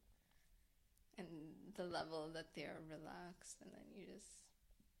 And the level that they're relaxed, and then you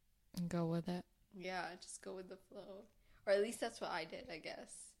just Go with it. yeah, just go with the flow, or at least that's what I did, I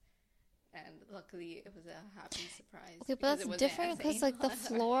guess. And luckily, it was a happy surprise. Okay, but because it that's wasn't different as because like the anal as-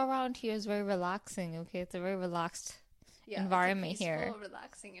 floor around here is very relaxing. Okay, it's a very relaxed. Yeah, environment it's a here. peaceful,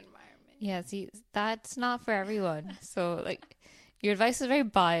 relaxing environment. Yeah, see, that's not for everyone. So like, your advice is very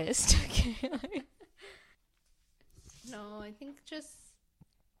biased. Okay. No, I think just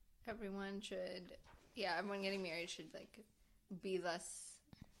everyone should, everyone getting married should like be less,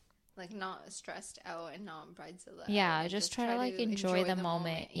 like not stressed out and not bridezilla. Yeah, Like, just try to like enjoy the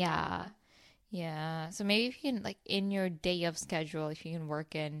moment. Yeah. Yeah. So maybe if you can like in your day of schedule, if you can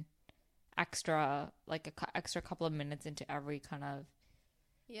work in extra like extra couple of minutes into every kind of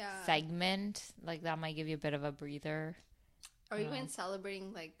Yeah. segment, like that might give you a bit of a breather. Or even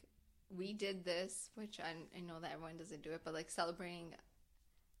celebrating, like, we did this, which I know that everyone doesn't do it, but like celebrating,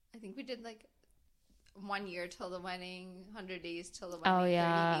 I think we did like 1 year till the wedding, 100 days till the wedding. Oh 30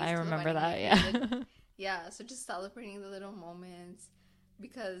 yeah, days I till the remember that. wedding. Yeah. We did- yeah, so just celebrating the little moments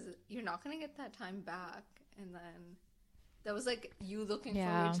because you're not going to get that time back. And then that was like you looking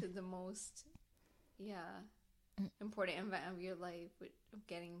Yeah. forward to the most, important event of your life with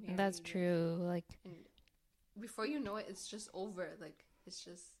getting married. That's true. Like And before you know it, it's just over. Like, it's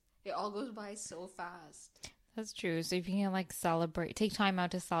just, it all goes by so fast. that's true. So if you can like take time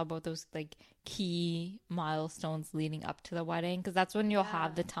out to celebrate those like key milestones leading up to the wedding, because that's when you'll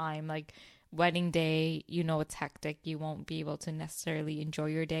have the time. Like wedding day, it's hectic. You won't be able to necessarily enjoy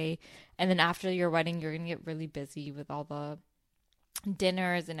your day. And then after your wedding, you're going to get really busy with all the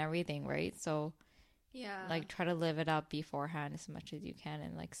dinners and everything, right? So Yeah. like try to live it up beforehand as much as you can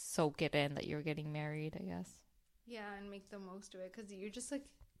and like soak it in that you're getting married, I guess. Yeah, and make the most of it because you're just like,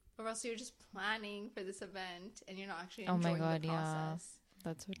 or else you're just planning for this event and you're not actually Oh my enjoying God, the yeah. process.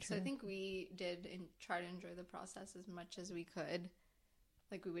 That's so So true. I think we did try to enjoy the process as much as we could.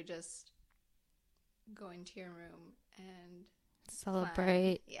 Like, we would just go into your room and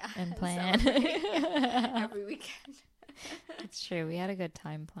Celebrate Yeah, and plan. celebrate, every weekend. It's true. We had a good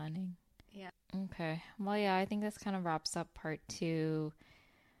time planning. Yeah. Okay. Well, yeah, I think this kind of wraps up part 2.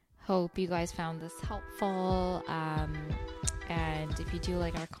 Hope you guys found this helpful. And if you do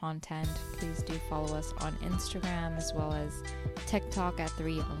like our content, please do follow us on Instagram as well as TikTok at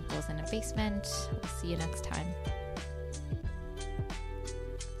 3 Uncles in a Basement. We'll see you next time.